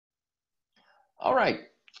All right.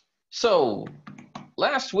 So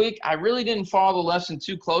last week, I really didn't follow the lesson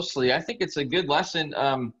too closely. I think it's a good lesson,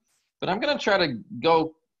 but I'm going to try to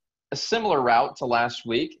go a similar route to last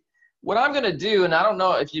week. What I'm going to do, and I don't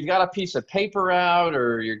know if you've got a piece of paper out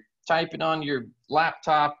or you're typing on your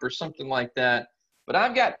laptop or something like that, but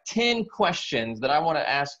I've got 10 questions that I want to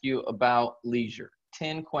ask you about leisure.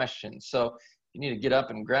 10 questions. So you need to get up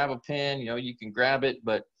and grab a pen. You can grab it,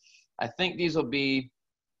 but I think these will be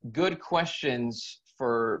good questions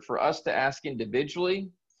for us to ask individually.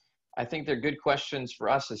 I think they're good questions for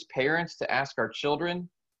us as parents to ask our children,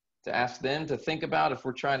 to ask them to think about if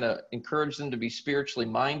we're trying to encourage them to be spiritually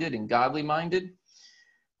minded and godly minded.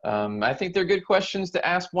 I think they're good questions to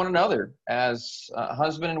ask one another as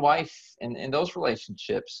husband and wife in those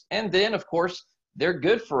relationships. And then, of course, they're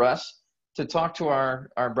good for us to talk to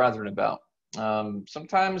our brethren about.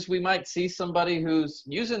 Sometimes we might see somebody who's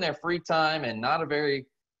using their free time in not a very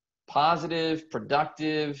positive,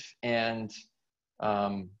 productive, and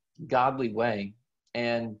godly way.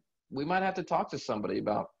 And we might have to talk to somebody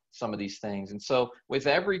about some of these things. And so with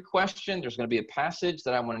every question, there's going to be a passage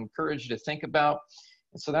that I want to encourage you to think about.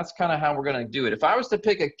 And so that's kind of how we're going to do it. If I was to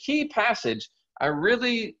pick a key passage, I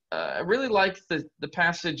really like the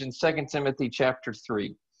passage in 2 Timothy chapter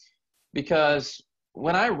 3, because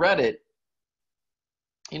when I read it,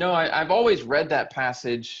 I've always read that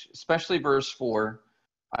passage, especially verse 4.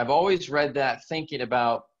 I've always read that thinking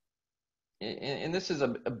about, and this is a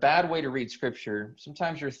bad way to read scripture.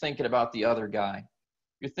 Sometimes you're thinking about the other guy.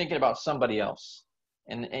 You're thinking about somebody else.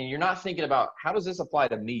 And you're not thinking about, how does this apply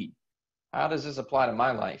to me? How does this apply to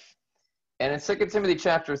my life? And in 2 Timothy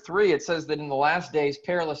chapter 3, it says that in the last days,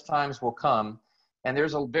 perilous times will come. And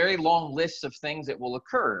there's a very long list of things that will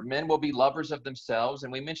occur. Men will be lovers of themselves.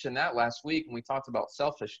 And we mentioned that last week when we talked about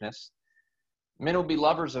selfishness. Men will be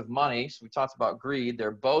lovers of money. So we talked about greed. They're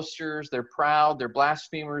boasters. They're proud. They're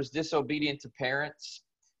blasphemers, disobedient to parents,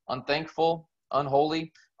 unthankful,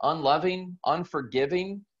 unholy, unloving,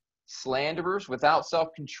 unforgiving, slanderers, without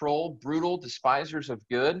self-control, brutal, despisers of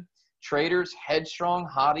good, traitors, headstrong,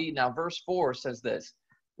 haughty. Now, verse 4 says this: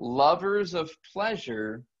 lovers of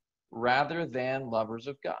pleasure rather than lovers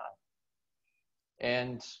of God.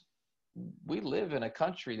 And we live in a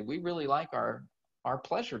country that we really like our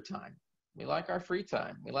pleasure time. We like our free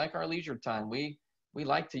time. We like our leisure time. We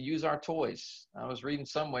like to use our toys. I was reading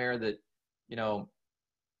somewhere that,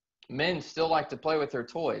 men still like to play with their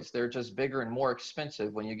toys. They're just bigger and more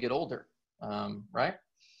expensive when you get older, right?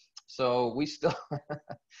 So we still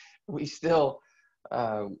we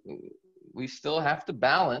still have to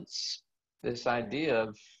balance this idea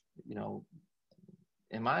of,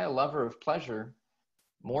 am I a lover of pleasure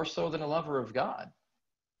more so than a lover of God?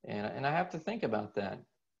 And I have to think about that.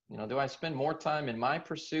 Do I spend more time in my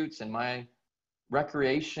pursuits and my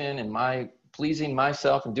recreation and my pleasing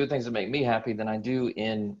myself and doing things that make me happy than I do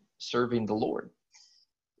in serving the Lord?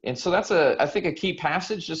 And so that's I think a key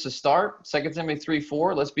passage just to start. 2 Timothy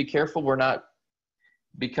 3:4. Let's be careful we're not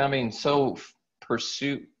becoming so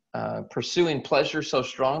pursuing pleasure so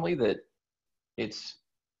strongly that it's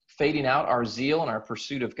fading out our zeal and our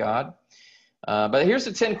pursuit of God. But here's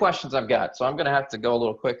the 10 questions I've got. So I'm going to have to go a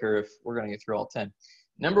little quicker if we're going to get through all 10.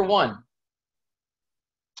 Number one,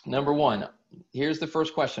 here's the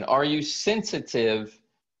first question. Are you sensitive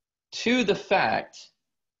to the fact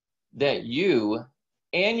that you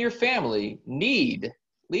and your family need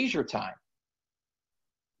leisure time?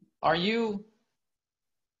 Are you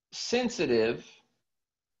sensitive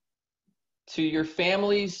to your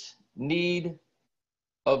family's need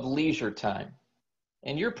of leisure time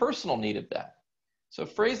and your personal need of that? So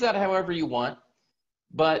phrase that however you want,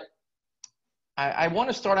 but I want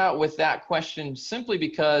to start out with that question simply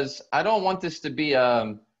because I don't want this to be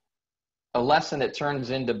a lesson that turns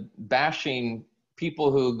into bashing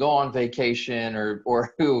people who go on vacation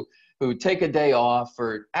or who take a day off,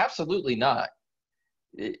 or absolutely not.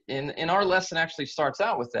 In our lesson actually starts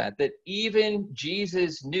out with that even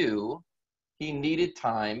Jesus knew he needed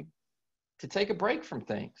time to take a break from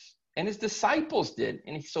things, and his disciples did.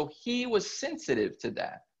 And so he was sensitive to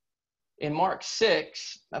that. In Mark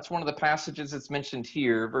 6, that's one of the passages that's mentioned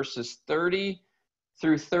here, verses 30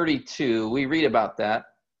 through 32, we read about that.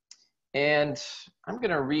 And I'm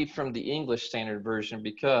going to read from the English Standard Version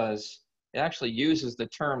because it actually uses the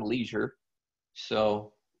term leisure.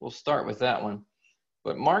 So we'll start with that one.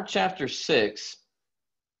 But Mark chapter 6,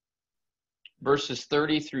 verses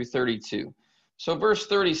 30 through 32. So verse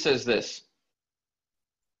 30 says this.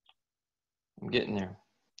 I'm getting there.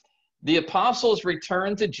 The apostles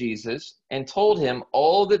returned to Jesus and told him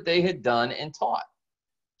all that they had done and taught.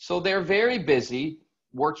 So they're very busy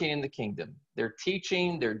working in the kingdom. They're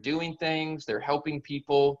teaching, they're doing things, they're helping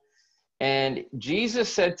people. And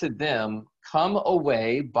Jesus said to them, come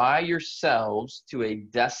away by yourselves to a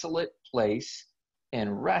desolate place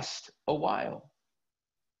and rest a while.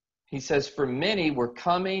 He says, for many were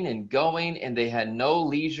coming and going, and they had no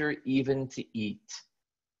leisure even to eat.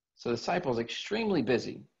 So the disciples extremely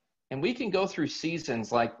busy. And we can go through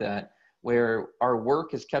seasons like that where our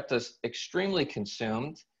work has kept us extremely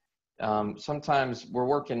consumed. Sometimes we're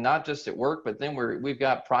working not just at work, but then we've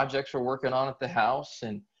got projects we're working on at the house,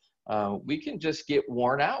 and we can just get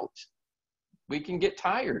worn out. We can get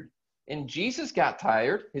tired. And Jesus got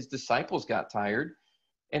tired. His disciples got tired.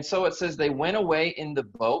 And so it says they went away in the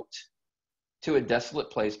boat to a desolate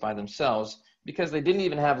place by themselves because they didn't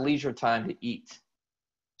even have leisure time to eat.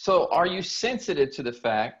 So are you sensitive to the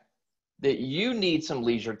fact that you need some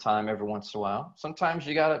leisure time every once in a while? Sometimes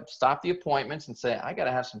you got to stop the appointments and say, I got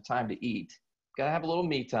to have some time to eat. Got to have a little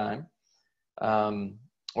me time.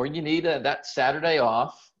 Or you need that Saturday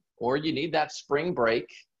off, or you need that spring break.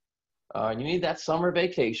 You need that summer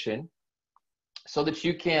vacation so that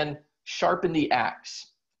you can sharpen the axe.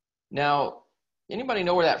 Now, anybody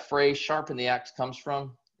know where that phrase sharpen the axe comes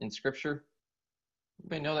from in Scripture?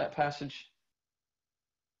 Anybody know that passage?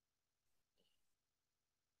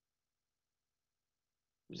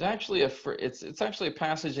 There's actually it's actually a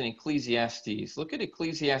passage in Ecclesiastes. Look at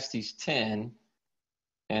Ecclesiastes 10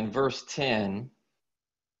 and verse 10.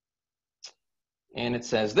 And it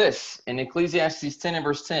says this in Ecclesiastes 10 and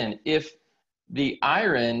verse 10, if the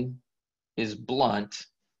iron is blunt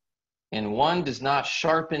and one does not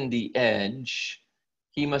sharpen the edge,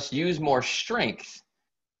 he must use more strength,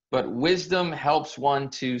 but wisdom helps one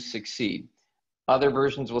to succeed. Other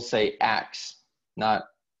versions will say axe, not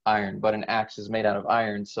iron, but an axe is made out of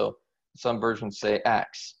iron. So some versions say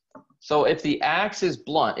axe. So if the axe is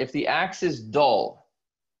blunt, if the axe is dull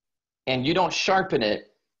and you don't sharpen it,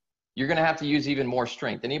 you're going to have to use even more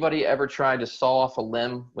strength. Anybody ever tried to saw off a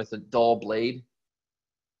limb with a dull blade?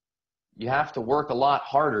 You have to work a lot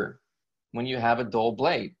harder when you have a dull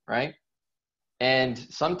blade, right? And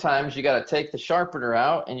sometimes you got to take the sharpener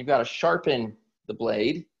out and you've got to sharpen the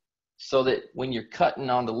blade so that when you're cutting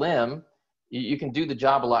on the limb, you can do the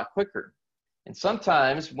job a lot quicker. And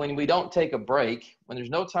sometimes when we don't take a break, when there's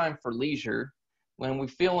no time for leisure, when we're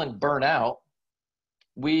feeling burnt out,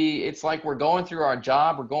 it's like we're going through our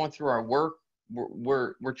job, we're going through our work,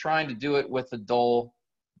 we're trying to do it with a dull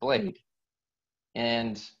blade.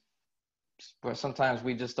 And sometimes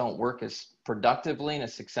we just don't work as productively and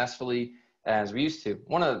as successfully as we used to.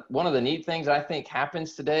 One of the neat things I think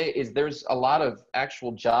happens today is there's a lot of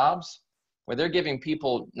actual jobs where they're giving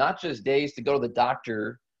people not just days to go to the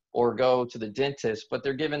doctor or go to the dentist, but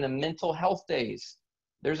they're giving them mental health days.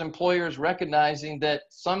 There's employers recognizing that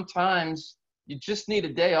sometimes you just need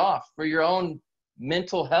a day off for your own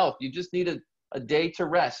mental health. You just need a day to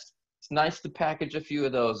rest. It's nice to package a few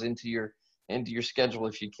of those into your schedule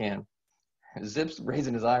if you can. Zip's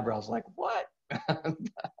raising his eyebrows like, what?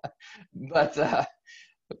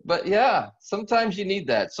 But yeah, sometimes you need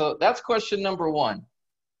that. So that's question number one.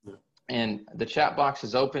 And the chat box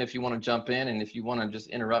is open if you want to jump in. And if you want to just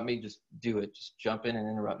interrupt me, just do it. Just jump in and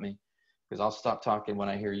interrupt me because I'll stop talking when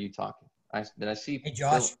I hear you talking. Did I see? Hey,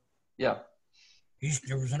 Josh. Phil? Yeah.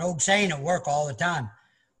 There was an old saying at work all the time.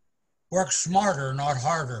 Work smarter, not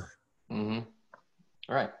harder. Mm-hmm.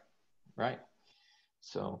 Right.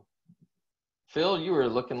 So, Phil, you were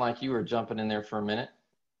looking like you were jumping in there for a minute.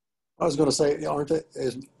 I was going to say,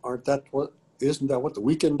 isn't that what the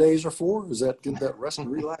weekend days are for? Is that get that rest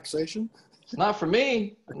and relaxation? It's not for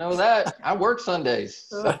me. I know that. I work Sundays.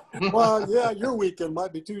 So. Well, yeah, your weekend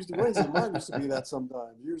might be Tuesday, Wednesday. Mine used to be that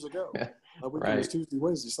sometime years ago. My weekend was Tuesday,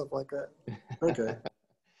 Wednesday, stuff like that. Okay.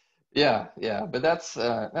 Yeah, but that's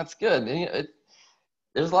good. And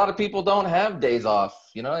there's a lot of people don't have days off.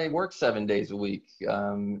 They work 7 days a week.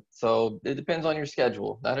 So it depends on your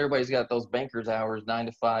schedule. Not everybody's got those banker's hours, 9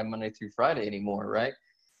 to 5, Monday through Friday anymore, right?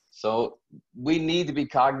 So we need to be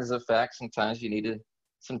cognizant of the fact sometimes you need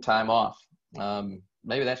some time off.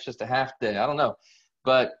 Maybe that's just a half day. I don't know.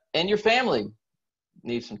 And your family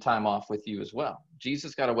needs some time off with you as well.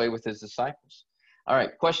 Jesus got away with his disciples. All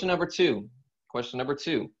right, question number two.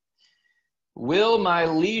 Will my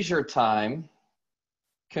leisure time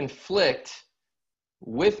conflict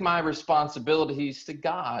with my responsibilities to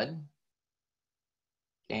God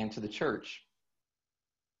and to the church?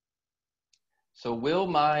 So will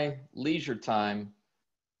my leisure time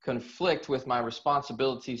conflict with my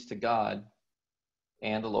responsibilities to God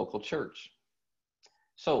and the local church?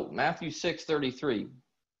 So Matthew 6:33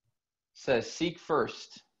 says, seek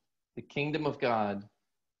first the kingdom of God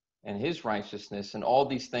and his righteousness, and all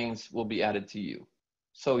these things will be added to you.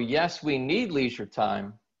 So yes, we need leisure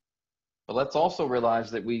time, but let's also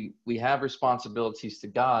realize that we have responsibilities to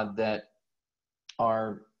God that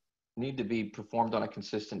need to be performed on a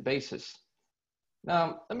consistent basis.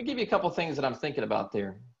 Now, let me give you a couple of things that I'm thinking about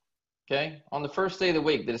there. Okay, on the first day of the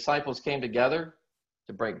week, the disciples came together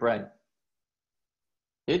to break bread.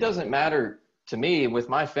 It doesn't matter to me with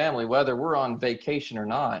my family whether we're on vacation or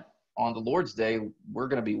not. On the Lord's Day, we're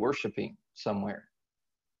going to be worshiping somewhere,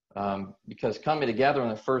 because coming together on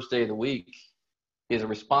the first day of the week is a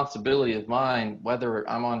responsibility of mine, whether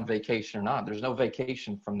I'm on vacation or not. There's no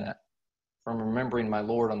vacation from that, from remembering my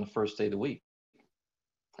Lord on the first day of the week.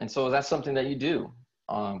 And so that's something that you do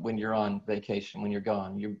when you're on vacation, when you're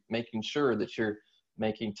gone. You're making sure that you're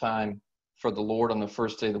making time for the Lord on the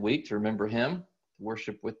first day of the week to remember him, to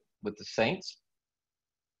worship with the saints.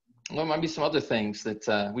 There might be some other things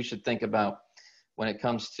that we should think about when it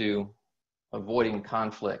comes to avoiding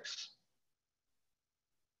conflicts.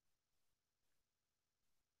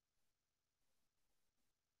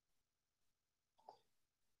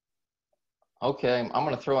 Okay, I'm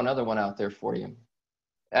going to throw another one out there for you.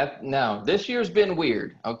 Now, this year's been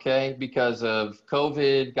weird, okay, because of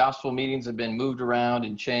COVID. Gospel meetings have been moved around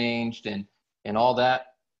and changed and all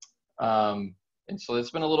that. And so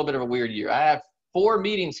it's been a little bit of a weird year. I have 4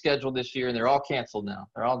 meetings scheduled this year, and they're all canceled now.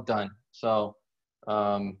 They're all done. So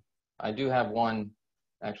I do have one,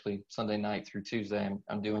 actually, Sunday night through Tuesday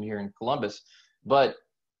I'm doing here in Columbus. But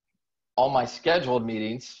all my scheduled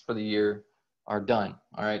meetings for the year are done.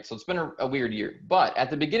 All right. So it's been a weird year. But at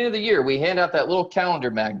the beginning of the year, we hand out that little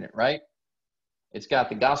calendar magnet, right? It's got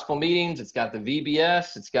the gospel meetings. It's got the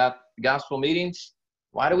VBS. It's got the gospel meetings.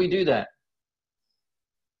 Why do we do that?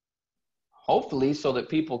 Hopefully so that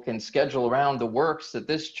people can schedule around the works that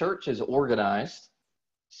this church has organized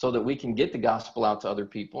so that we can get the gospel out to other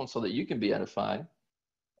people and so that you can be edified.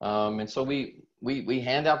 And so we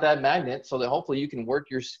hand out that magnet so that hopefully you can work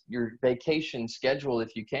your vacation schedule,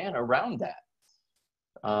 if you can, around that.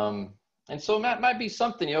 And so that might be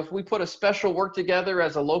something, if we put a special work together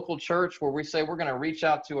as a local church where we say we're going to reach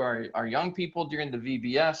out to our young people during the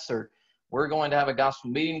VBS, or we're going to have a gospel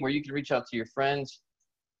meeting where you can reach out to your friends.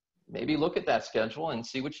 Maybe look at that schedule and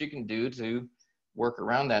see what you can do to work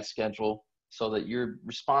around that schedule so that your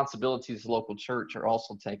responsibilities as a local church are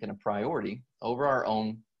also taken a priority over our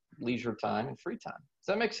own leisure time and free time. Does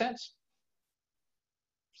that make sense?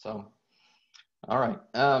 So, all right.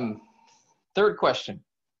 Third question.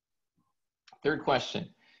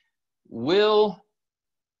 Will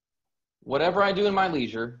whatever I do in my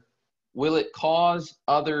leisure, will it cause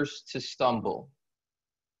others to stumble?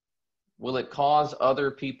 Will it cause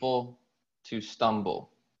other people to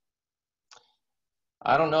stumble?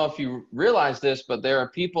 I don't know if you realize this, but there are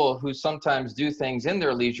people who sometimes do things in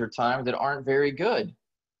their leisure time that aren't very good.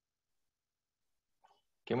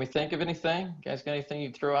 Can we think of anything? You guys got anything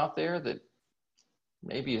you'd throw out there that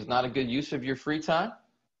maybe is not a good use of your free time?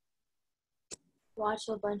 Watch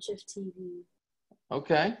a bunch of TV.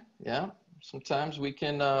 Okay, yeah. Sometimes we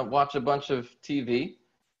can watch a bunch of TV.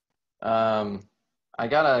 I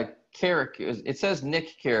got a Carrico. It says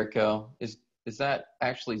Nick Carrico. Is that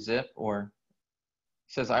actually Zip, or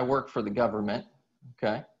it says I work for the government?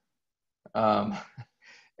 Okay.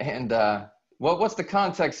 And what's the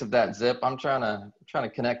context of that, Zip? I'm trying to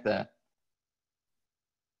connect that.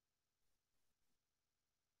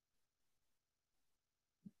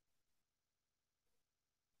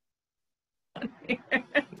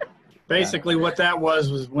 Basically, what that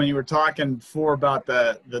was when you were talking before about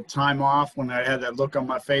the time off, when I had that look on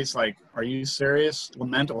my face, like, are you serious?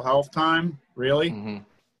 Mental health time, really?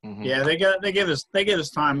 Mm-hmm. Mm-hmm. Yeah, they gave us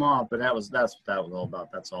time off, but that's what that was all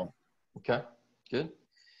about. That's all. Okay, good.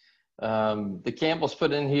 The Campbells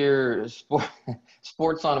put in here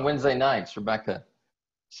sports on Wednesday nights, Rebecca.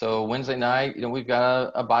 So Wednesday night, we've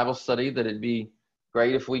got a Bible study that it'd be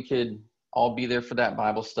great if we could all be there for that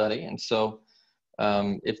Bible study. And so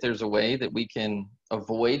if there's a way that we can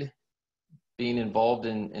avoid being involved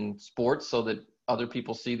in sports so that other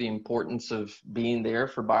people see the importance of being there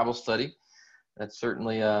for Bible study, that's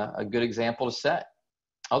certainly a good example to set.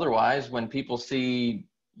 Otherwise, when people see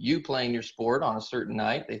you playing your sport on a certain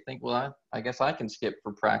night, they think, well, I guess I can skip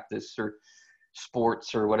for practice or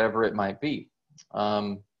sports or whatever it might be.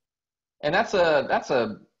 And that's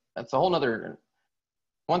a whole nother,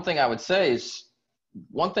 one thing I would say is,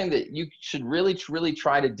 one thing that you should really, really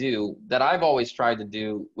try to do, that I've always tried to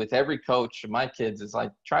do with every coach of my kids, is I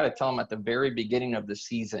try to tell them at the very beginning of the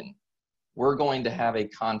season, we're going to have a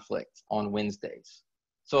conflict on Wednesdays.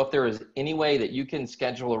 So if there is any way that you can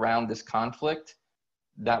schedule around this conflict,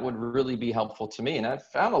 that would really be helpful to me. And I've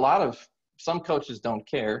found some coaches don't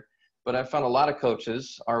care, but I've found a lot of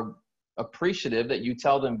coaches are appreciative that you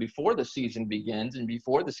tell them before the season begins and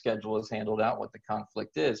before the schedule is handled out what the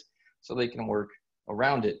conflict is, so they can work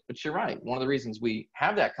around it. But you're right. One of the reasons we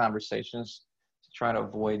have that conversation is to try to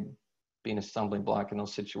avoid being a stumbling block in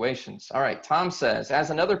those situations. All right. Tom says,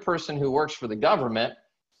 as another person who works for the government,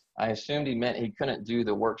 I assumed he meant he couldn't do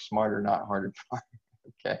the work smarter, not harder part.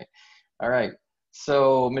 Okay. All right.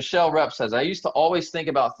 So Michelle Rupp says, I used to always think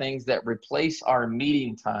about things that replace our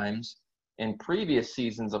meeting times in previous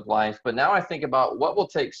seasons of life, but now I think about what will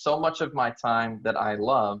take so much of my time that I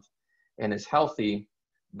love and is healthy,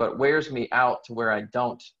 but wears me out to where I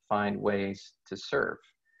don't find ways to serve.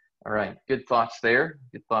 All right. Good thoughts there.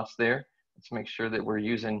 Good thoughts there. Let's make sure that we're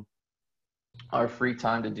using our free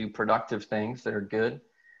time to do productive things that are good,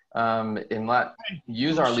 and not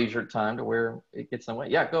use our leisure time to where it gets in the way.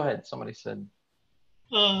 Yeah, go ahead. Somebody said.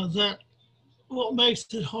 That what makes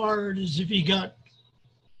it hard is if you got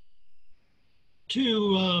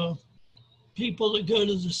two people that go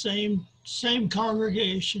to the same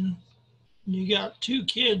congregation, and you got two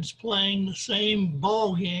kids playing the same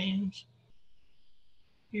ball games.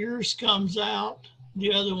 Yours comes out,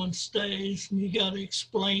 the other one stays, and you got to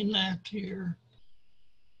explain that to your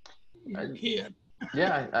kid.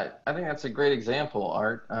 Yeah, I think that's a great example,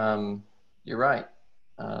 Art. You're right.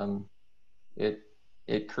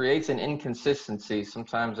 It creates an inconsistency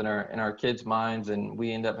sometimes in our kids' minds, and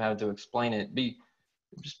we end up having to explain it.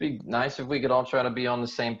 Just be nice if we could all try to be on the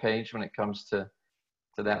same page when it comes to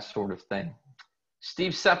that sort of thing.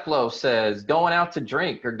 Steve Seplow says, going out to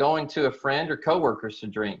drink or going to a friend or coworkers to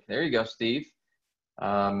drink. There you go, Steve.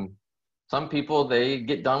 Some people, they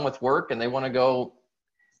get done with work and they want to go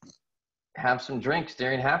have some drinks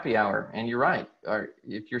during happy hour. And you're right.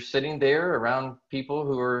 If you're sitting there around people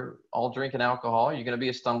who are all drinking alcohol, you're going to be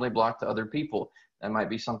a stumbling block to other people. That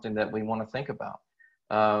might be something that we want to think about.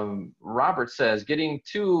 Robert says, getting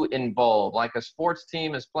too involved, like a sports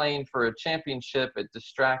team is playing for a championship, it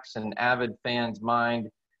distracts an avid fan's mind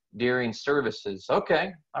during services.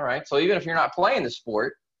 Okay, all right. So even if you're not playing the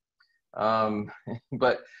sport,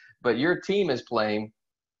 but your team is playing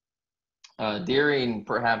during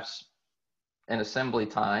perhaps an assembly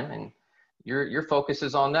time, and your focus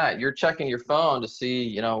is on that. You're checking your phone to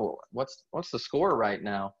see, what's the score right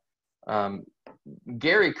now.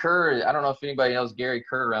 Gary Kerr, I don't know if anybody knows Gary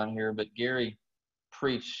Kerr around here, but Gary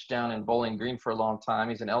preached down in Bowling Green for a long time.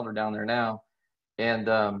 He's an elder down there now.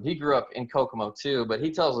 And he grew up in Kokomo too, but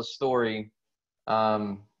he tells a story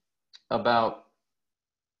about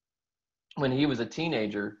when he was a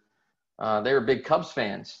teenager. They were big Cubs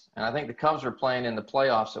fans. And I think the Cubs were playing in the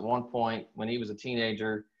playoffs at one point when he was a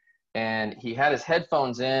teenager. And he had his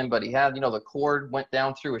headphones in, but he had, the cord went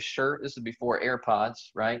down through his shirt. This is before AirPods,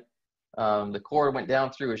 right? The cord went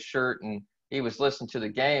down through his shirt, and he was listening to the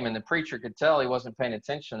game, and the preacher could tell he wasn't paying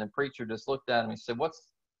attention. The preacher just looked at him and said,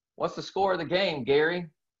 what's the score of the game, Gary?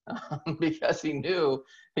 Because he knew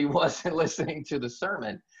he wasn't listening to the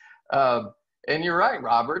sermon. And you're right,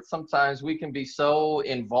 Robert. Sometimes we can be so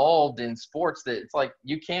involved in sports that it's like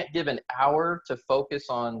you can't give an hour to focus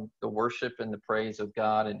on the worship and the praise of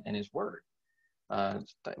God and his word.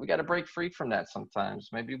 We got to break free from that sometimes.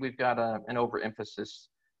 Maybe we've got an overemphasis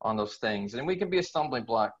on those things, and we can be a stumbling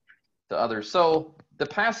block to others. So the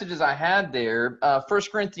passages I had there, 1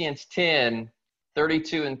 Corinthians 10,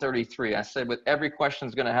 32 and 33. I said with every question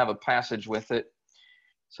is going to have a passage with it.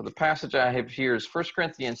 So the passage I have here is 1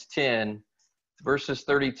 Corinthians 10, verses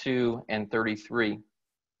 32 and 33.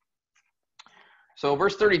 So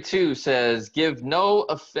verse 32 says, give no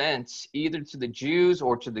offense either to the Jews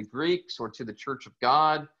or to the Greeks or to the church of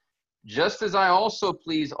God, just as I also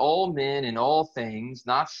please all men in all things,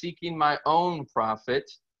 not seeking my own profit,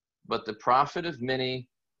 but the profit of many,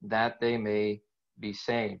 that they may be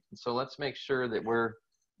saved. And so let's make sure that we're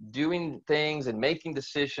doing things and making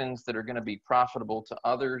decisions that are going to be profitable to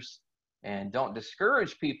others, and don't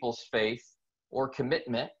discourage people's faith or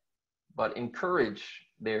commitment, but encourage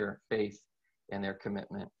their faith and their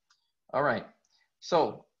commitment. All right.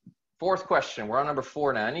 So fourth question. We're on number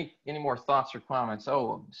 4 now. Any more thoughts or comments?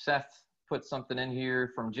 Oh, Seth put something in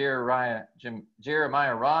here from Jeremiah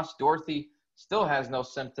Ross. Dorothy still has no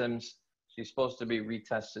symptoms. She's supposed to be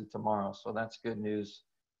retested tomorrow. So that's good news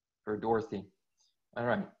for Dorothy. All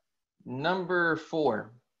right. Number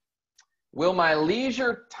 4. Will my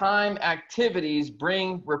leisure time activities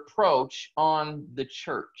bring reproach on the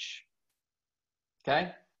church?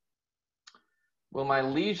 Okay. Will my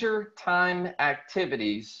leisure time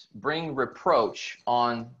activities bring reproach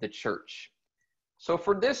on the church? So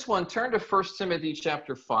for this one, turn to 1 Timothy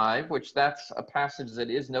chapter 5, which that's a passage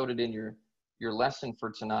that is noted in your lesson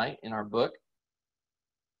for tonight in our book.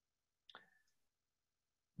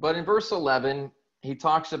 But in verse 11, he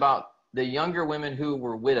talks about the younger women who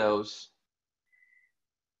were widows.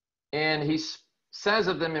 And he says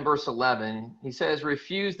of them in verse 11, he says,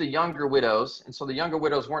 refuse the younger widows. And so the younger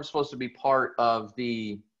widows weren't supposed to be part of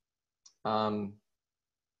the, they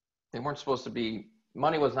weren't supposed to be,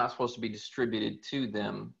 money was not supposed to be distributed to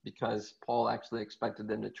them because Paul actually expected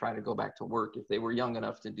them to try to go back to work if they were young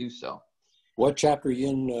enough to do so. What chapter are you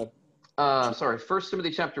in? 1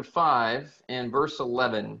 Timothy chapter 5 and verse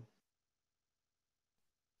 11.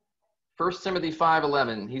 1 Timothy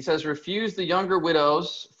 5:11. He says, refuse the younger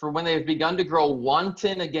widows, for when they have begun to grow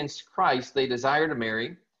wanton against Christ, they desire to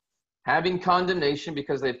marry, having condemnation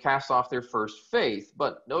because they've cast off their first faith.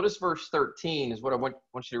 But notice verse 13 is what I want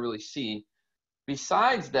you to really see.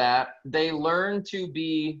 Besides that, they learn to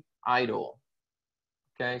be idle.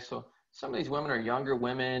 Okay, so some of these women are younger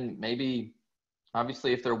women. Maybe,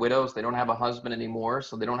 obviously, if they're widows, they don't have a husband anymore,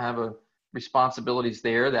 so they don't have responsibilities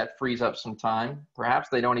there. That frees up some time. Perhaps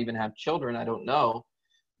they don't even have children. I don't know.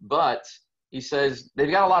 But he says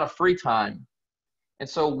they've got a lot of free time. And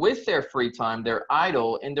so with their free time, they're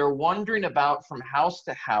idle and they're wandering about from house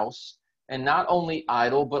to house, and not only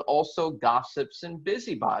idle, but also gossips and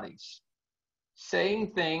busybodies,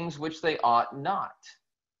 saying things which they ought not.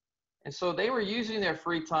 And so they were using their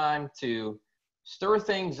free time to stir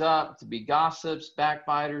things up, to be gossips,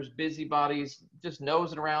 backbiters, busybodies, just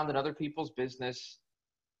nosing around in other people's business.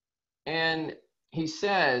 And he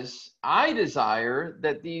says, I desire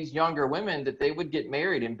that these younger women, that they would get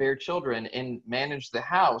married and bear children and manage the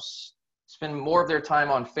house, spend more of their time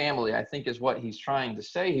on family, I think is what he's trying to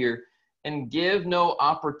say here, and give no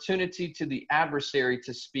opportunity to the adversary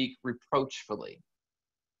to speak reproachfully.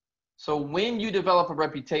 So when you develop a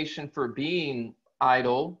reputation for being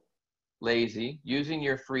idle, lazy, using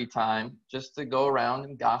your free time just to go around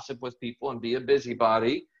and gossip with people and be a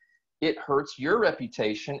busybody, it hurts your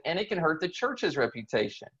reputation and it can hurt the church's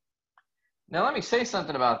reputation. Now, let me say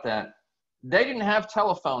something about that. They didn't have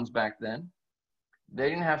telephones back then. They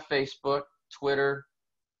didn't have Facebook, Twitter,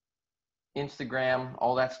 Instagram,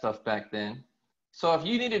 all that stuff back then. So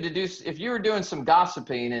if you were doing some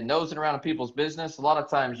gossiping and nosing around in people's business, a lot of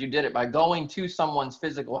times you did it by going to someone's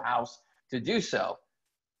physical house to do so.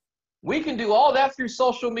 We can do all that through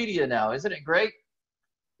social media now. Isn't it great?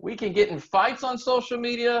 We can get in fights on social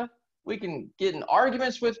media. We can get in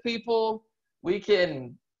arguments with people. We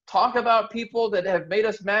can talk about people that have made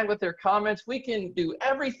us mad with their comments. We can do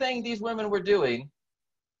everything these women were doing,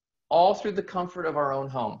 all through the comfort of our own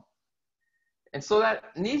home. And so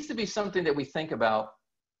that needs to be something that we think about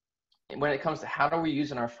when it comes to how are we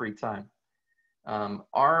using our free time.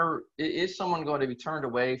 Is someone going to be turned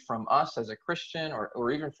away from us as a Christian or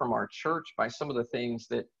even from our church by some of the things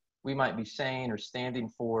that we might be saying or standing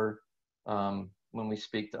for when we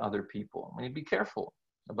speak to other people? We need to be careful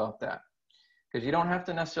about that, because you don't have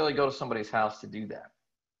to necessarily go to somebody's house to do that.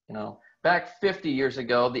 You know, back 50 years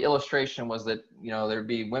ago, the illustration was that, you know, there'd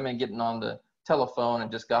be women getting on the telephone and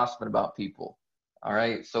just gossiping about people. All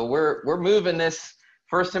right, so we're moving this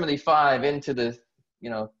 1 Timothy 5 into the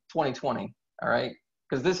 2020. All right,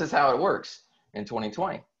 because this is how it works in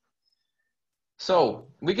 2020. So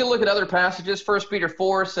we can look at other passages. 1 Peter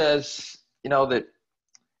 4 says, that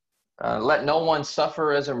let no one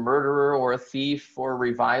suffer as a murderer or a thief or a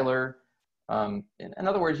reviler. In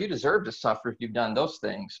other words, you deserve to suffer if you've done those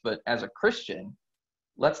things. But as a Christian,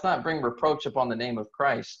 let's not bring reproach upon the name of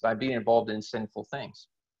Christ by being involved in sinful things.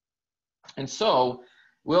 And so,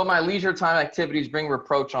 will my leisure time activities bring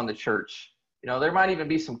reproach on the church? There might even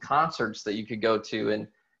be some concerts that you could go to, and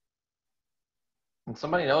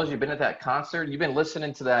somebody knows you've been at that concert, you've been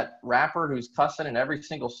listening to that rapper who's cussing in every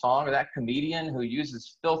single song, or that comedian who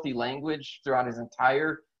uses filthy language throughout his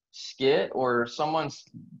entire skit, or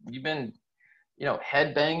you've been,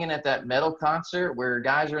 headbanging at that metal concert where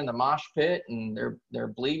guys are in the mosh pit and they're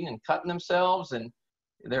bleeding and cutting themselves and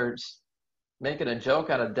they're making a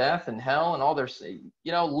joke out of death and hell and all their,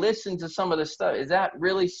 listen to some of this stuff. Is that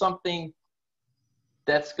really something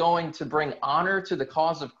that's going to bring honor to the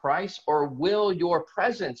cause of Christ, or will your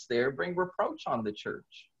presence there bring reproach on the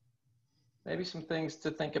church? Maybe some things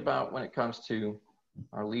to think about when it comes to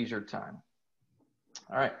our leisure time.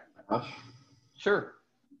 All right. Sure.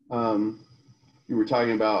 You were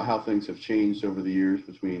talking about how things have changed over the years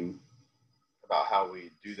about how we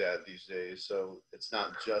do that these days. So it's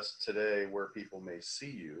not just today where people may see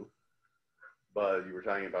you, but you were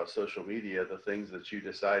talking about social media, the things that you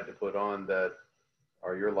decide to put on that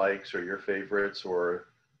are your likes or your favorites, or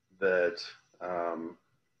that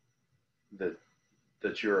that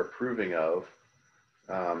you're approving of,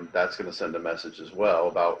 that's going to send a message as well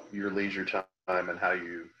about your leisure time and how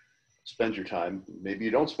you spend your time. Maybe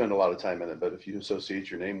you don't spend a lot of time in it, but if you associate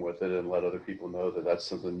your name with it and let other people know that that's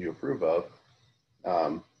something you approve of,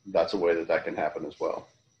 that's a way that can happen as well.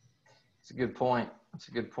 It's a good point. It's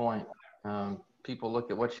a good point. People look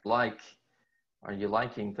at what you like. Are you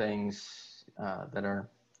liking things that are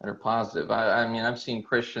positive? I mean, I've seen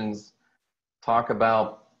Christians talk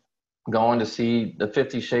about going to see the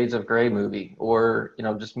 50 Shades of Grey movie, or, you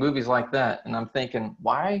know, just movies like that. And I'm thinking,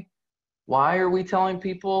 why are we telling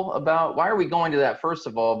people about, why are we going to that, first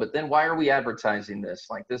of all, but then why are we advertising this?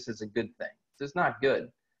 Like, this is a good thing. This is not good.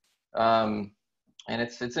 And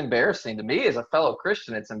it's embarrassing to me as a fellow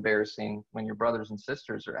Christian. It's embarrassing when your brothers and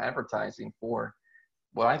sisters are advertising for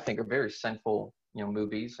what I think are very sinful, you know,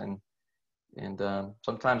 movies, and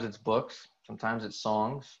sometimes it's books, sometimes it's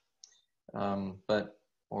songs,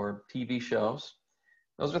 or TV shows.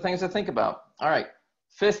 Those are things to think about. All right,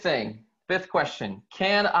 fifth question: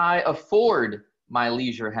 can I afford my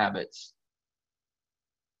leisure habits?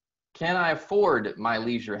 Can I afford my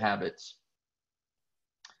leisure habits?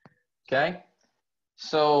 Okay.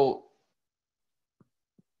 So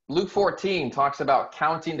Luke 14 talks about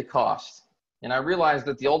counting the cost. And I realize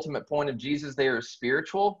that the ultimate point of Jesus there is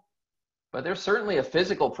spiritual, but there's certainly a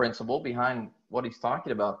physical principle behind what he's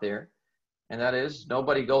talking about there. And that is,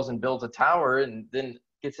 nobody goes and builds a tower and then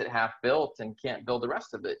gets it half built and can't build the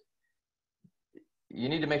rest of it. You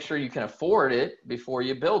need to make sure you can afford it before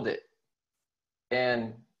you build it.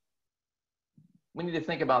 And we need to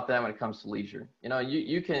think about that when it comes to leisure. You know,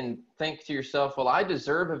 you can think to yourself, well, I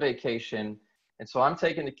deserve a vacation, and so I'm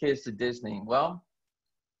taking the kids to Disney. Well,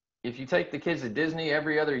 if you take the kids to Disney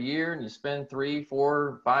every other year and you spend $3,000,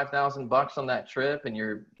 $4,000, $5,000 on that trip, and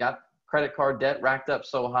you're got credit card debt racked up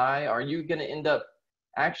so high, are you going to end up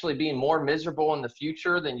actually being more miserable in the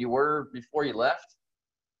future than you were before you left?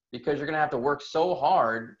 Because you're going to have to work so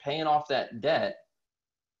hard paying off that debt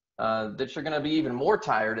that you're going to be even more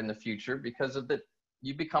tired in the future because of that.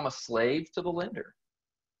 You become a slave to the lender.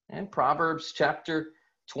 And Proverbs chapter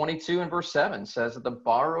 22 and verse 7 says that the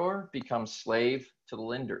borrower becomes slave to the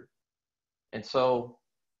lender. And so,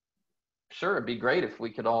 sure, it'd be great if we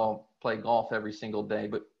could all play golf every single day,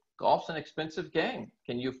 but golf's an expensive game.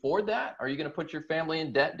 Can you afford that? Are you going to put your family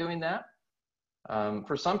in debt doing that?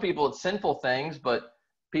 For some people, it's sinful things, but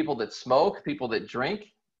people that smoke, people that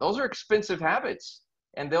drink, those are expensive habits.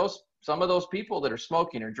 And some of those people that are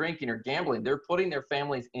smoking or drinking or gambling, they're putting their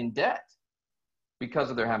families in debt because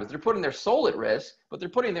of their habits. They're putting their soul at risk, but they're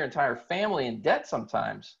putting their entire family in debt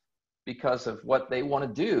sometimes because of what they want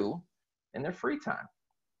to do in their free time.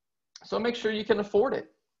 So make sure you can afford it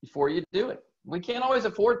before you do it. We can't always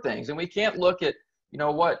afford things, and we can't look at,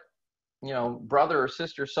 what, brother or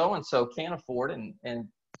sister so-and-so can't afford and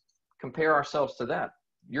compare ourselves to that.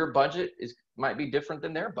 Your budget might be different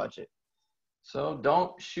than their budget. So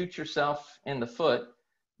don't shoot yourself in the foot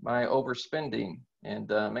by overspending, and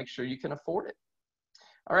make sure you can afford it.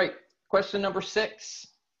 All right, question number 6.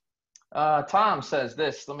 Tom says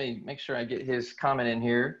this. Let me make sure I get his comment in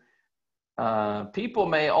here. People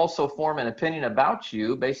may also form an opinion about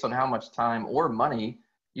you based on how much time or money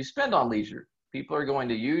you spend on leisure. People are going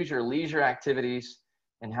to use your leisure activities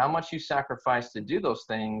and how much you sacrifice to do those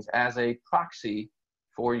things as a proxy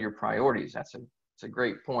for your priorities. That's a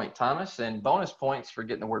great point, Thomas, and bonus points for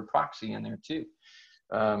getting the word proxy in there too.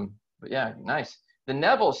 But yeah, nice. The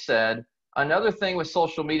Neville said, another thing with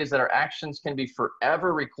social media is that our actions can be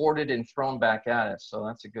forever recorded and thrown back at us. So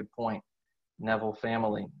that's a good point, Neville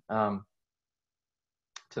family,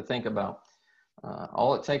 to think about.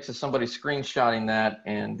 All it takes is somebody screenshotting that,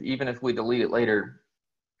 and even if we delete it later,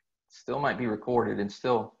 still might be recorded and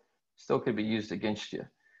still could be used against you.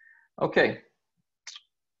 Okay.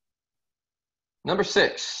 Number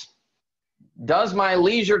 6, does my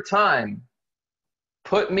leisure time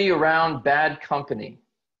put me around bad company?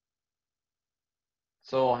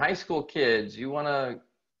 So high school kids, you want to,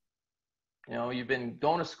 you've been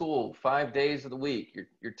going to school 5 days of the week.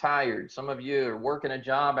 You're tired. Some of you are working a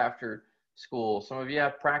job after school. Some of you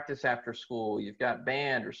have practice after school. You've got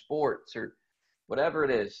band or sports or whatever it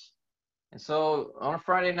is. And so on a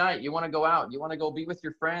Friday night, you want to go out. You want to go be with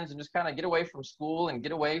your friends and just kind of get away from school and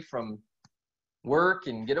get away from work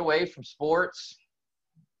and get away from sports.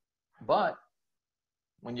 But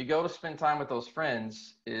when you go to spend time with those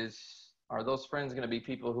friends, are those friends going to be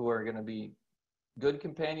people who are going to be good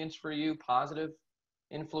companions for you, positive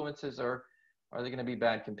influences, or are they going to be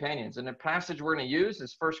bad companions? And the passage we're going to use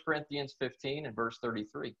is 1 Corinthians 15 and verse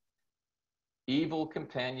 33. Evil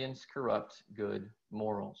companions corrupt good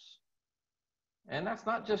morals. And that's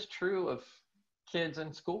not just true of kids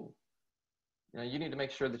in school. You need to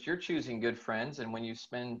make sure that you're choosing good friends, and when you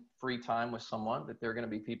spend free time with someone, that they're going to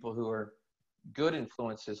be people who are good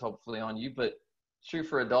influences, hopefully, on you. But it's true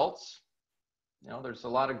for adults. There's a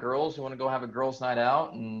lot of girls who want to go have a girls' night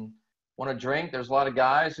out and want to drink. There's a lot of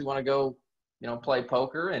guys who want to go, play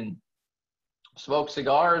poker and smoke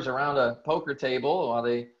cigars around a poker table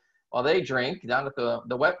while they drink down at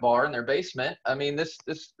the wet bar in their basement. I mean, this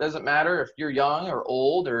doesn't matter if you're young or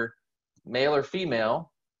old or male or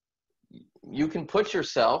female. You can put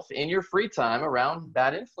yourself in your free time around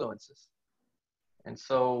bad influences. And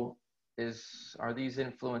so are these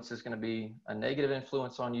influences going to be a negative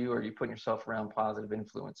influence on you, or are you putting yourself around positive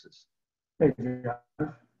influences? Hey,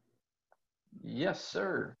 Josh. Yes,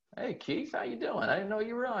 sir. Hey, Keith, how you doing? I didn't know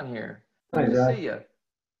you were on here. Hi, Good to Josh. see you.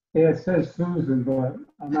 Yeah, it says Susan, but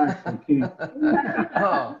I'm actually Keith.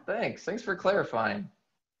 Oh, thanks. Thanks for clarifying.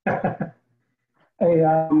 Hey,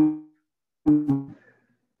 oh,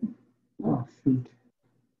 shoot.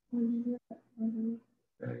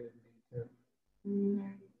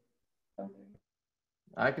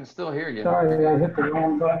 I can still hear you. Sorry, I hit the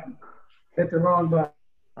wrong button.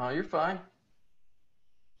 Oh, you're fine.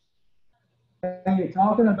 Hey,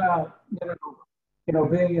 talking about,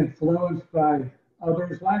 being influenced by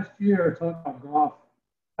others. Last year, talking about golf,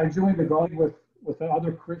 I joined the golf with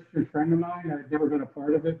another Christian friend of mine. I'd never been a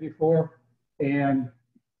part of it before. And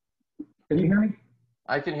can you hear me?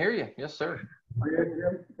 I can hear you. Yes, sir. Are you able to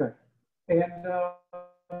hear me? Okay. And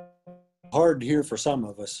hard to hear for some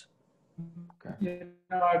of us. Okay.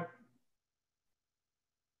 I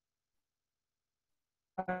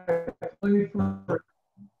played for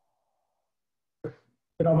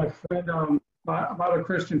my friend, my other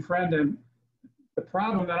Christian friend, and the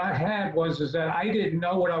problem that I had is that I didn't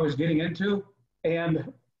know what I was getting into,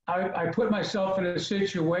 and I put myself in a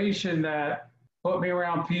situation that put me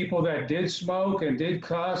around people that did smoke and did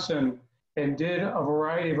cuss and did a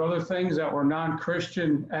variety of other things that were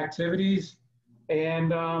non-Christian activities,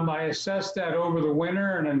 and I assessed that over the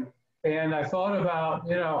winter, and I thought about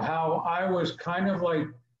how I was kind of like,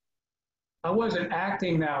 I wasn't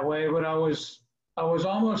acting that way, but I was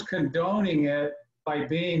almost condoning it by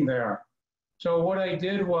being there. So what I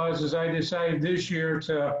did is I decided this year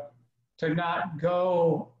to not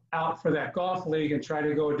go out for that golf league and try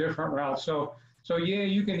to go a different route. So yeah,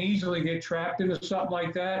 you can easily get trapped into something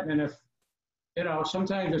like that. And if,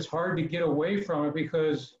 sometimes it's hard to get away from it,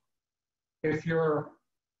 because if you're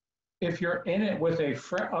in it with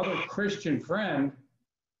other Christian friend,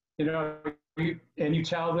 and you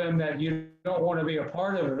tell them that you don't want to be a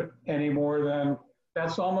part of it anymore, then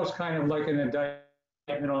that's almost kind of like an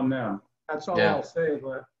indictment on them. That's all I'll say.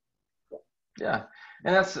 But yeah,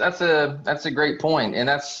 and that's a great point, and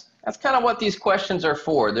that's kind of what these questions are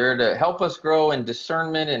for. They're to help us grow in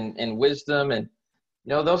discernment and wisdom, and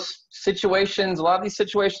those situations. A lot of these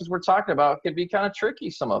situations we're talking about could be kind of tricky,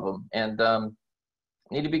 some of them, and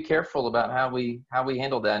need to be careful about how we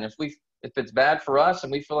handle that. And if it's bad for us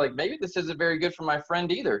and we feel like maybe this isn't very good for my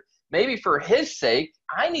friend either, maybe for his sake,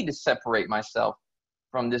 I need to separate myself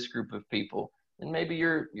from this group of people. And maybe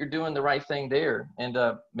you're doing the right thing there. And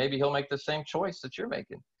maybe he'll make the same choice that you're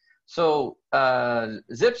making. So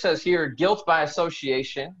Zip says here, guilt by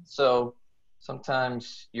association. So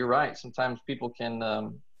sometimes you're right. Sometimes people can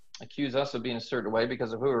accuse us of being a certain way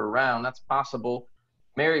because of who we're around. That's possible.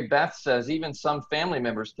 Mary Beth says even some family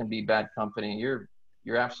members can be bad company.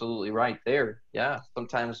 You're absolutely right there. Yeah,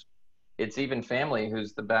 sometimes it's even family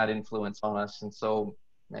who's the bad influence on us. And so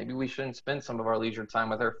maybe we shouldn't spend some of our leisure time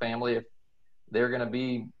with our family if they're going to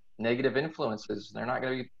be negative influences. They're not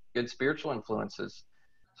going to be good spiritual influences.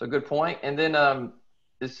 So good point. And then I'm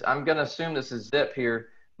going to assume this is Zip here.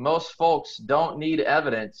 Most folks don't need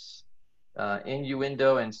evidence.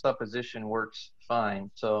 Innuendo and supposition works fine.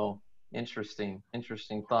 So interesting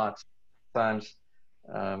thoughts. Sometimes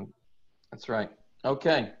that's right.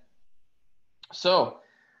 Okay. So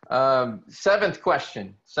seventh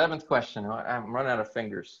question. I'm running out of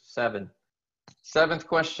fingers. Seventh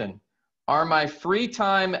question. Are my free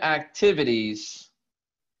time activities,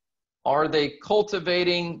 are they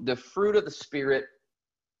cultivating the fruit of the Spirit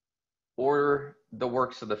or the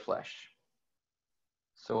works of the flesh?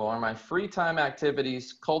 So are my free time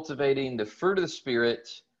activities cultivating the fruit of the Spirit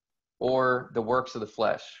or the works of the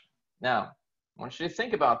flesh? Now, I want you to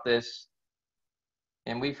think about this,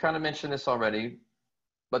 and we've kind of mentioned this already,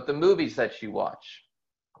 but the movies that you watch,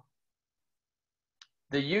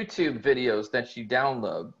 the YouTube videos that you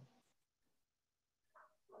download,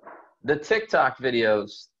 the TikTok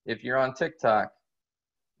videos, if you're on TikTok,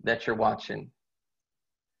 that you're watching,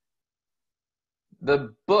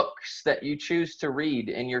 the books that you choose to read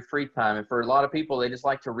in your free time. And for a lot of people, they just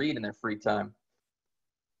like to read in their free time.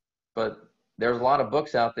 But there's a lot of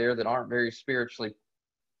books out there that aren't very spiritually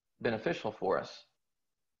beneficial for us.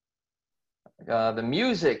 The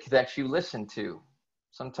music that you listen to.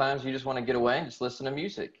 Sometimes you just want to get away and just listen to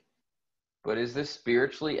music. But is this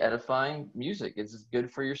spiritually edifying music? Is this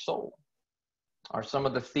good for your soul? Are some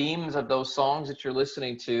of the themes of those songs that you're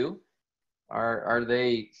listening to, are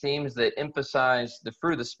they themes that emphasize the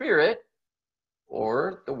fruit of the Spirit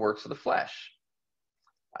or the works of the flesh?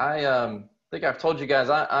 I think I've told you guys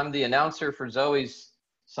I'm the announcer for Zoe's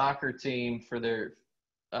soccer team for their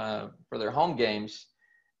home games,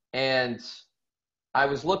 and I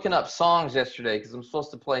was looking up songs yesterday because I'm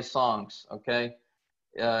supposed to play songs, okay,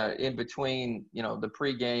 in between, you know, the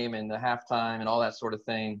pregame and the halftime and all that sort of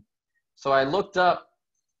thing. So I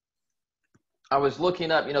was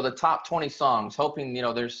looking up, you know, the top 20 songs, hoping, you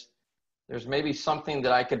know, there's maybe something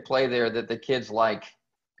that I could play there that the kids like,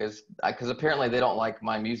 because apparently they don't like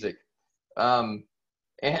my music. And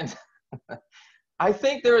I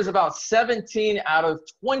think there is about 17 out of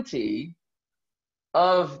 20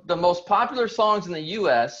 of the most popular songs in the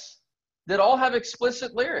U.S. that all have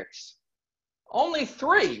explicit lyrics. Only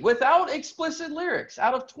 3 without explicit lyrics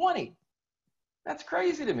out of 20. That's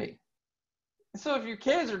crazy to me. So if your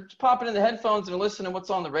kids are popping in the headphones and listening to what's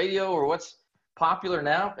on the radio or what's popular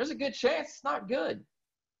now, there's a good chance it's not good.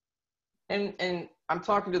 And I'm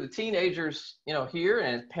talking to the teenagers, you know, here,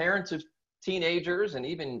 and parents of teenagers and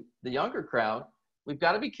even the younger crowd. We've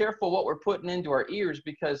got to be careful what we're putting into our ears,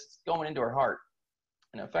 because it's going into our heart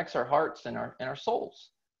and it affects our hearts and our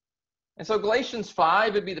souls. And so Galatians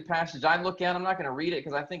 5 would be the passage I look at. I'm not going to read it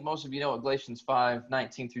because I think most of you know what Galatians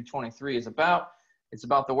 5:19 through 23 is about. It's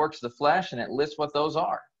about the works of the flesh, and it lists what those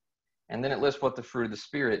are. And then it lists what the fruit of the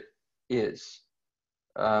Spirit is.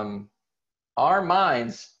 Our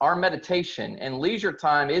minds, our meditation, and leisure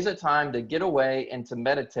time is a time to get away and to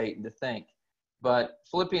meditate and to think. But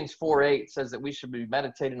Philippians 4:8 says that we should be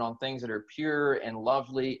meditating on things that are pure and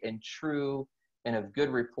lovely and true and of good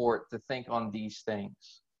report, to think on these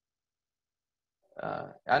things.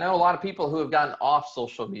 I know a lot of people who have gotten off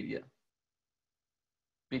social media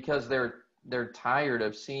because they're tired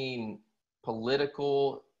of seeing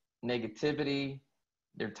political negativity.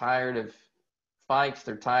 They're tired of fights.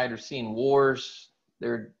 They're tired of seeing wars.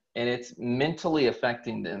 And it's mentally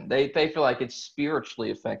affecting them. They feel like it's spiritually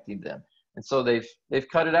affecting them. And so they've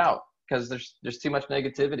cut it out because there's too much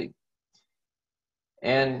negativity.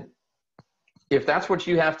 And if that's what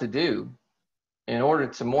you have to do in order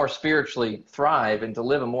to more spiritually thrive and to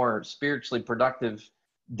live a more spiritually productive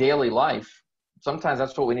daily life, sometimes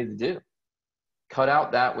that's what we need to do. Cut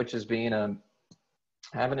out that which is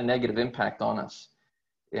having a negative impact on us.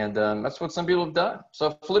 And that's what some people have done.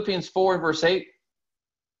 So Philippians 4:8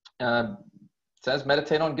 says,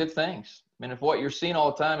 meditate on good things. I mean, if what you're seeing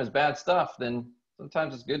all the time is bad stuff, then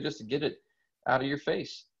sometimes it's good just to get it out of your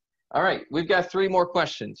face. All right, we've got 3 more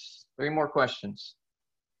questions. 3 more questions.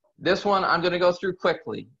 This one I'm going to go through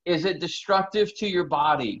quickly. Is it destructive to your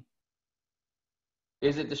body?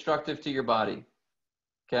 Is it destructive to your body?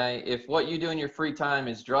 Okay, if what you do in your free time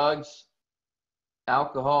is drugs,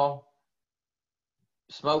 alcohol,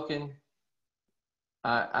 smoking.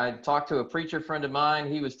 I talked to a preacher friend of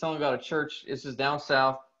mine. He was telling me about a church. This is down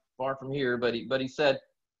south, far from here, but he said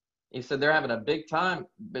they're having a big time,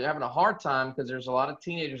 they're having a hard time because there's a lot of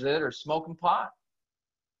teenagers there that are smoking pot,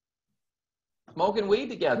 smoking weed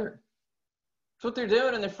together. That's what they're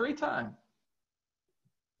doing in their free time.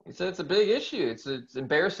 He said it's a big issue. It's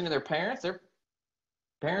embarrassing to their parents. Their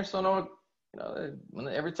parents don't know,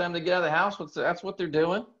 every time they get out of the house, that's what they're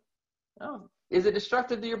doing. Oh, is it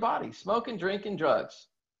destructive to your body? Smoking, drinking, drugs.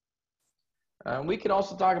 We could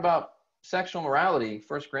also talk about sexual morality.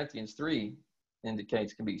 1 Corinthians 3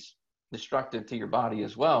 indicates can be destructive to your body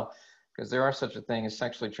as well, because there are such a thing as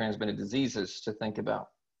sexually transmitted diseases to think about.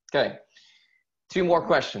 Okay, 2 more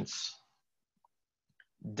questions.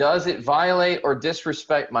 Does it violate or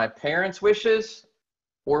disrespect my parents' wishes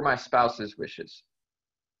or my spouse's wishes?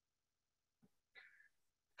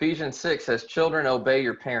 Ephesians 6 says, children, obey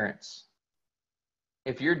your parents.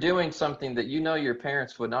 If you're doing something that you know your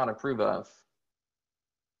parents would not approve of,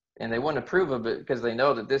 and they wouldn't approve of it because they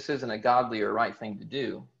know that this isn't a godly or right thing to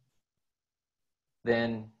do,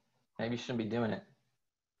 then maybe you shouldn't be doing it.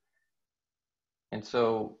 And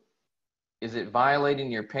so, is it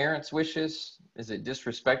violating your parents' wishes? Is it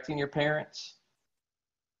disrespecting your parents?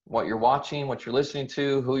 What you're watching, what you're listening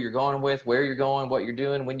to, who you're going with, where you're going, what you're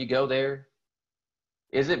doing when you go there?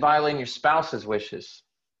 Is it violating your spouse's wishes?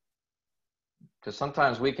 Because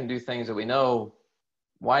sometimes we can do things that we know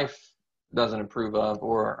wife doesn't approve of,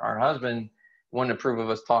 or our husband wouldn't approve of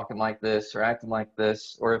us talking like this or acting like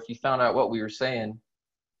this, or if you found out what we were saying,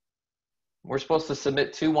 we're supposed to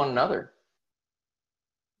submit to one another.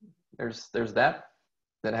 There's that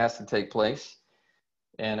has to take place.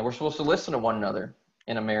 And we're supposed to listen to one another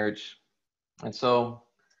in a marriage. And so,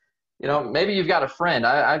 maybe you've got a friend.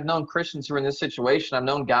 I've known Christians who are in this situation. I've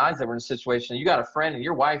known guys that were in a situation. You got a friend and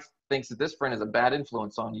your wife thinks that this friend is a bad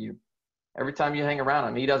influence on you. Every time you hang around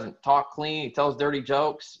him, he doesn't talk clean. He tells dirty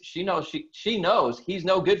jokes. She knows he's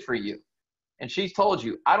no good for you. And she's told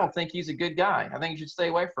you, I don't think he's a good guy. I think you should stay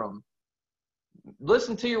away from him.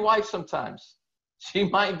 Listen to your wife sometimes. She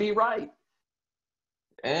might be right.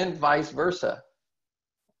 And vice versa.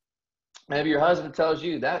 Maybe your husband tells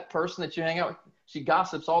you that person that you hang out with, she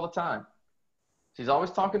gossips all the time. She's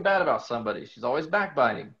always talking bad about somebody. She's always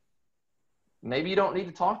backbiting. Maybe you don't need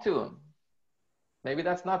to talk to him. Maybe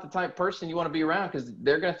that's not the type of person you want to be around because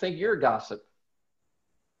they're going to think you're a gossip.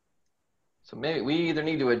 So maybe we either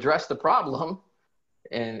need to address the problem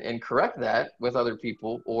and correct that with other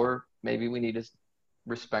people, or maybe we need to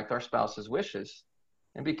respect our spouse's wishes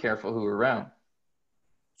and be careful who we're around.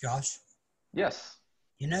 Josh? Yes.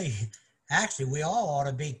 Actually, we all ought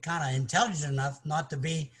to be kind of intelligent enough not to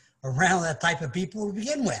be around that type of people to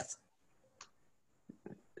begin with.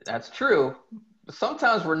 That's true. But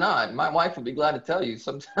sometimes we're not. My wife would be glad to tell you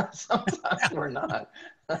sometimes we're not.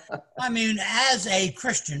 I mean, as a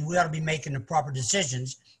Christian, we ought to be making the proper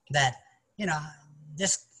decisions that,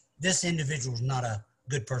 this individual is not a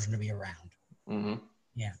good person to be around. Mm-hmm.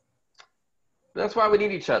 Yeah. That's why we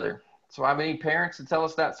need each other. That's why we need parents to tell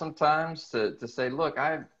us that sometimes, to say, look,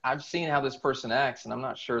 I've seen how this person acts, and I'm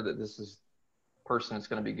not sure that this is person that's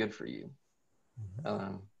going to be good for you.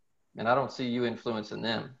 Mm-hmm. And I don't see you influencing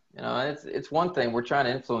them. It's one thing, we're trying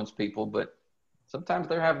to influence people, but sometimes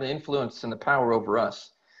they're having the influence and the power over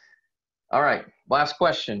us. All right, last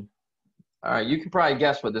question. All right, you can probably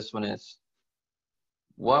guess what this one is.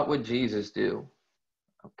 What would Jesus do?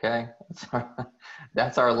 Okay,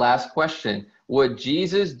 that's our last question. Would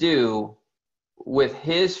Jesus do with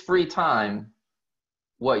his free time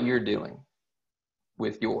what you're doing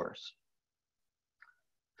with yours?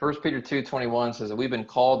 1 Peter 2:21 says that we've been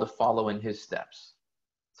called to follow in his steps.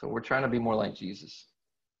 So we're trying to be more like Jesus.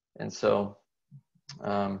 And so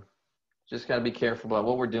just got to be careful about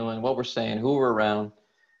what we're doing, what we're saying, who we're around,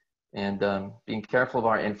 and being careful of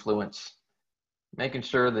our influence. Making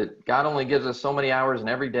sure that God only gives us so many hours in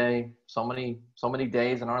every day, so many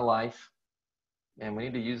days in our life, and we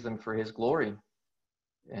need to use them for his glory.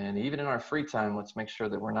 And even in our free time, let's make sure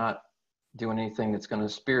that we're not doing anything that's going to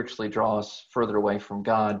spiritually draw us further away from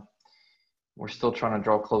God. We're still trying to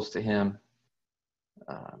draw close to him.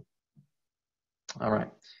 All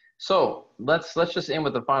right. So let's just end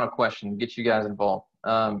with the final question, get you guys involved.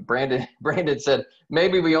 Brandon said,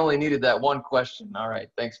 maybe we only needed that one question. All right.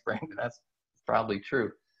 Thanks, Brandon. That's probably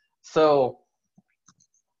true. So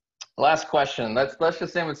last question. Let's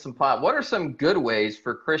just end with some pot. What are some good ways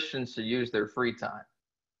for Christians to use their free time?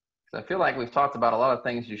 I feel like we've talked about a lot of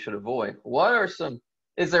things you should avoid.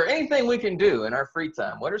 Is there anything we can do in our free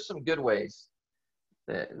time? What are some good ways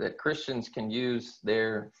that Christians can use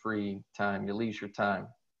their free time, your leisure time,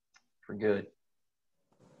 for good?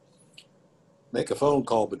 Make a phone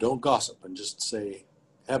call, but don't gossip, and just say,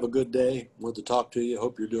 have a good day. Want to talk to you.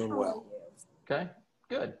 Hope you're doing well. Okay,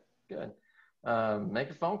 good. Make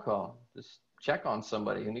a phone call. Just check on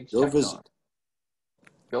somebody who needs Go checked visit.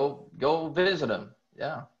 on. Go visit them.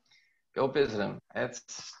 Yeah. Go visit them. There's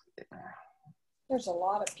a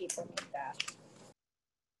lot of people need that.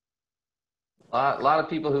 A lot of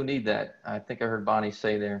people who need that. I think I heard Bonnie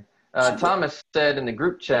say there. Thomas said in the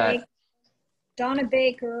group chat. Donna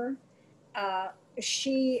Baker,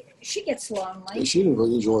 she gets lonely. She didn't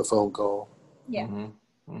really enjoy a phone call. Yeah.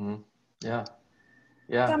 Mm-hmm. Mm-hmm.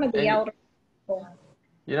 Yeah. Some of the elder people.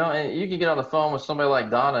 And you can get on the phone with somebody like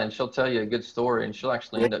Donna, and she'll tell you a good story, and she'll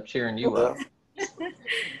actually end up cheering you up.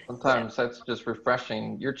 Sometimes that's just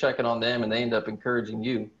refreshing. You're checking on them, and they end up encouraging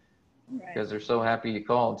you because they're so happy you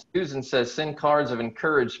called. Susan says, send cards of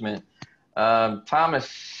encouragement.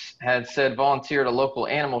 Thomas had said volunteer at a local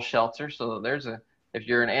animal shelter. So if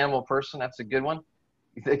you're an animal person, that's a good one.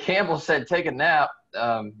 The Campbell said, take a nap.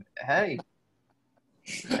 Hey,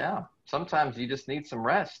 yeah, sometimes you just need some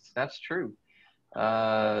rest. That's true.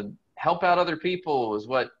 Help out other people is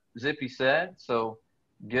what Zippy said. So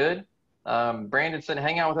good. Brandon said,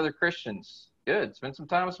 hang out with other Christians. Good. Spend some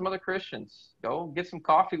time with some other Christians. Go get some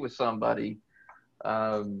coffee with somebody.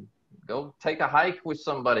 Go take a hike with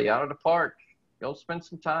somebody out at the park. Go spend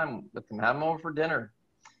some time with them. Have them over for dinner.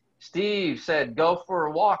 Steve said, go for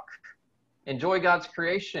a walk. Enjoy God's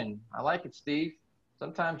creation. I like it, Steve.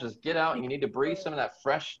 Sometimes just get out and you need to breathe some of that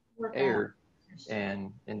fresh air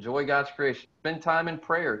and enjoy God's creation. Spend time in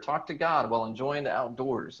prayer. Talk to God while enjoying the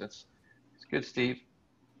outdoors. It's good, Steve.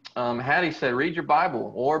 Hattie said, read your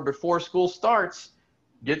Bible, or before school starts,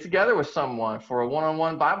 get together with someone for a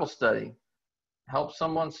one-on-one Bible study. Help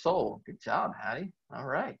someone's soul. Good job, Hattie. All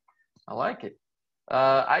right. I like it.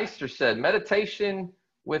 Eister said, meditation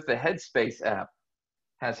with the Headspace app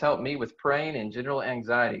has helped me with praying and general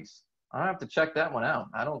anxieties. I have to check that one out.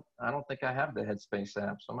 I don't think I have the Headspace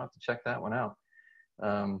app, so I'm gonna have to check that one out.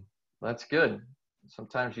 That's good.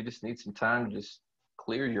 Sometimes you just need some time to just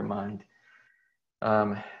clear your mind,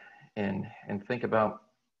 and think about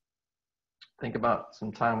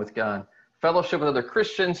some time with God. Fellowship with other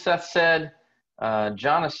Christians, Seth said.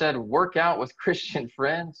 Jonna said, work out with Christian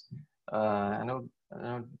friends. I know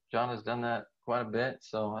Jonna's done that quite a bit,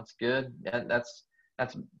 so that's good. Yeah, that's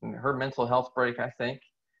her mental health break, I think.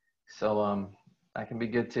 So that can be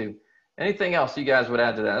good too. Anything else you guys would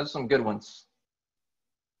add to that? Those are some good ones.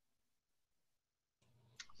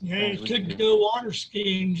 Yeah, you could go water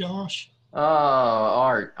skiing, Josh. Oh,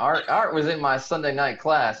 Art was in my Sunday night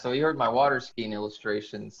class, so he heard my water skiing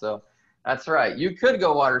illustration. So that's right. You could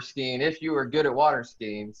go water skiing if you were good at water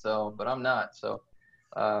skiing. So, but I'm not. So,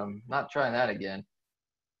 not trying that again.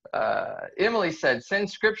 Emily said, send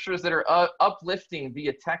scriptures that are uplifting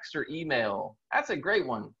via text or email. That's a great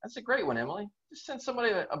one. That's a great one, Emily. Just send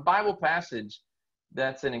somebody a Bible passage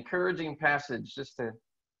that's an encouraging passage just to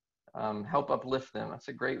help uplift them. That's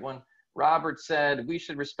a great one. Robert said, we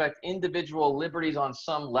should respect individual liberties on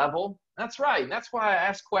some level. That's right. That's why I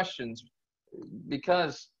ask questions,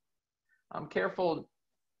 because I'm careful,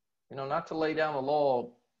 not to lay down the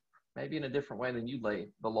law maybe in a different way than you lay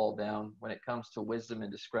the law down when it comes to wisdom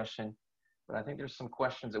and discretion. But I think there's some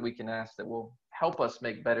questions that we can ask that will help us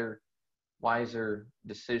make better, wiser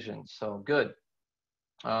decisions. So good.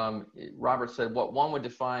 Robert said, what one would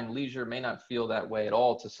define leisure may not feel that way at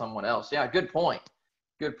all to someone else. Yeah, good point.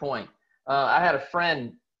 Good point. I had a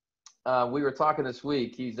friend, we were talking this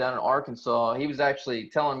week. He's down in Arkansas. He was actually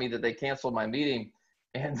telling me that they canceled my meeting.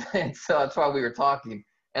 And so that's why we were talking.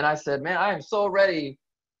 And I said, man, I am so ready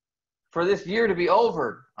for this year to be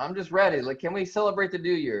over. I'm just ready. Like, can we celebrate the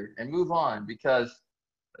new year and move on? Because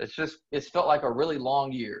it's felt like a really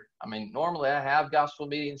long year. I mean, normally I have gospel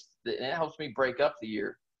meetings and it helps me break up the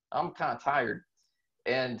year. I'm kind of tired.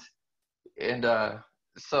 And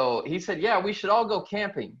so he said, yeah, we should all go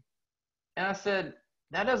camping. And I said,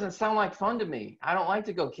 that doesn't sound like fun to me. I don't like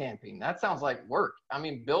to go camping. That sounds like work. I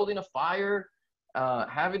mean, building a fire,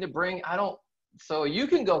 having to bring, so you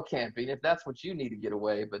can go camping if that's what you need to get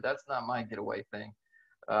away, but that's not my getaway thing.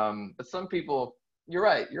 But some people, you're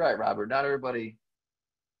right, Robert. Not everybody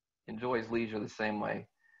enjoys leisure the same way.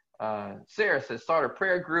 Sarah says, start a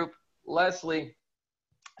prayer group. Leslie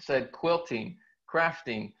said quilting,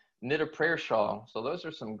 crafting, knit a prayer shawl. So those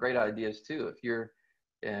are some great ideas too. If you're,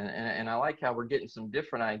 and I like how we're getting some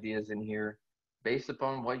different ideas in here based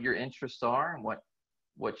upon what your interests are and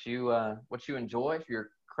what you enjoy. If you're a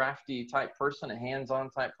crafty type person, a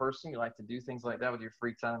hands-on type person, you like to do things like that with your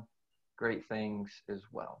free time, great things as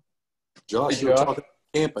well. Josh, you're talking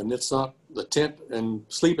camping. It's not the tent and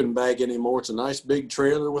sleeping bag anymore. It's a nice big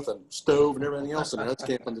trailer with a stove and everything else in there. That's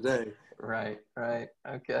camping today. Right.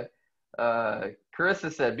 Okay.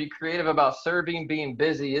 Carissa said, be creative about serving. Being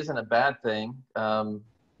busy isn't a bad thing.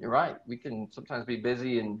 You're right. We can sometimes be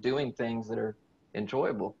busy and doing things that are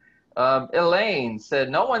enjoyable. Elaine said,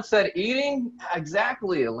 no one said eating.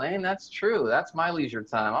 Exactly, Elaine. That's true. That's my leisure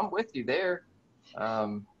time. I'm with you there.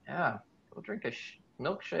 Yeah, go drink a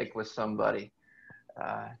milkshake with somebody.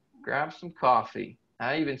 Grab some coffee.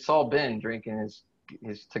 I even saw Ben drinking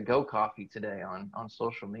his to-go coffee today on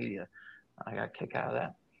social media. I got a kick out of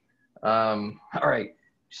that. All right,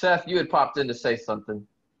 Seth, you had popped in to say something.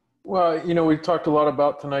 Well, we've talked a lot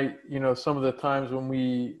about tonight, some of the times when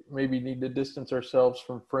we maybe need to distance ourselves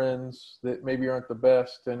from friends that maybe aren't the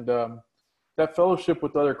best. And that fellowship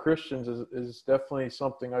with other Christians is definitely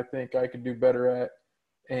something I think I could do better at.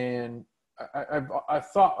 And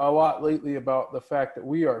I've thought a lot lately about the fact that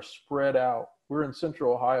we are spread out. We're in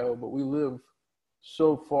Central Ohio, but we live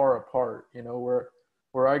so far apart,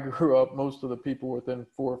 where I grew up, most of the people were within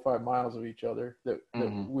 4 or 5 miles of each other that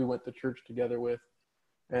we went to church together with.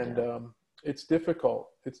 And it's difficult.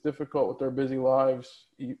 It's difficult with our busy lives,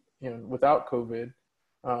 without COVID,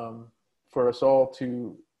 for us all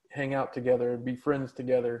to hang out together and be friends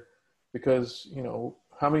together because,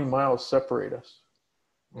 how many miles separate us?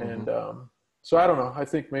 And so I don't know. I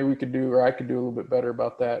think maybe I could do a little bit better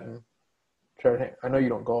about that and try to I know you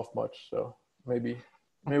don't golf much, so maybe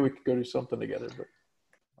maybe we could go do something together. But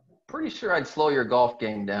Pretty sure I'd slow your golf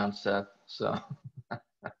game down, Seth. So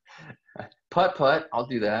putt, I'll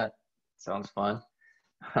do that. Sounds fun.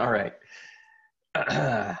 All right.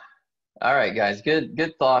 All right, guys.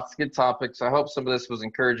 Good thoughts, good topics. I hope some of this was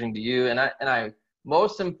encouraging to you. And I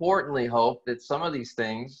most importantly hope that some of these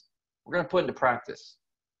things we're going to put into practice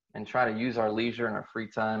and try to use our leisure and our free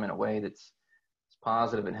time in a way that's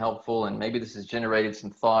positive and helpful. And maybe this has generated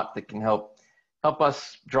some thought that can help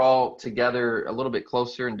us draw together a little bit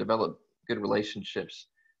closer and develop good relationships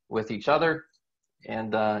with each other.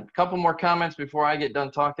 And a couple more comments before I get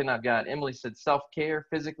done talking. I've got Emily said self-care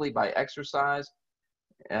physically by exercise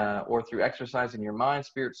or through exercising your mind,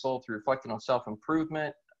 spirit, soul, through reflecting on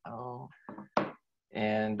self-improvement. Oh,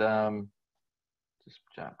 and just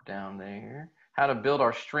jot down there. How to build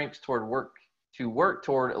our strengths toward work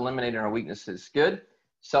toward eliminating our weaknesses. Good.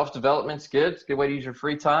 Self-development's good. It's a good way to use your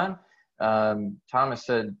free time. Thomas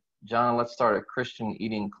said, John, let's start a Christian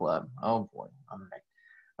eating club. Oh boy. All right.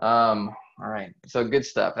 All right. So good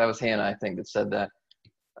stuff. That was Hannah, I think, that said that.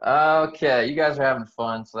 Okay. You guys are having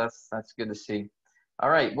fun. So that's good to see. All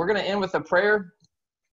right. We're going to end with a prayer.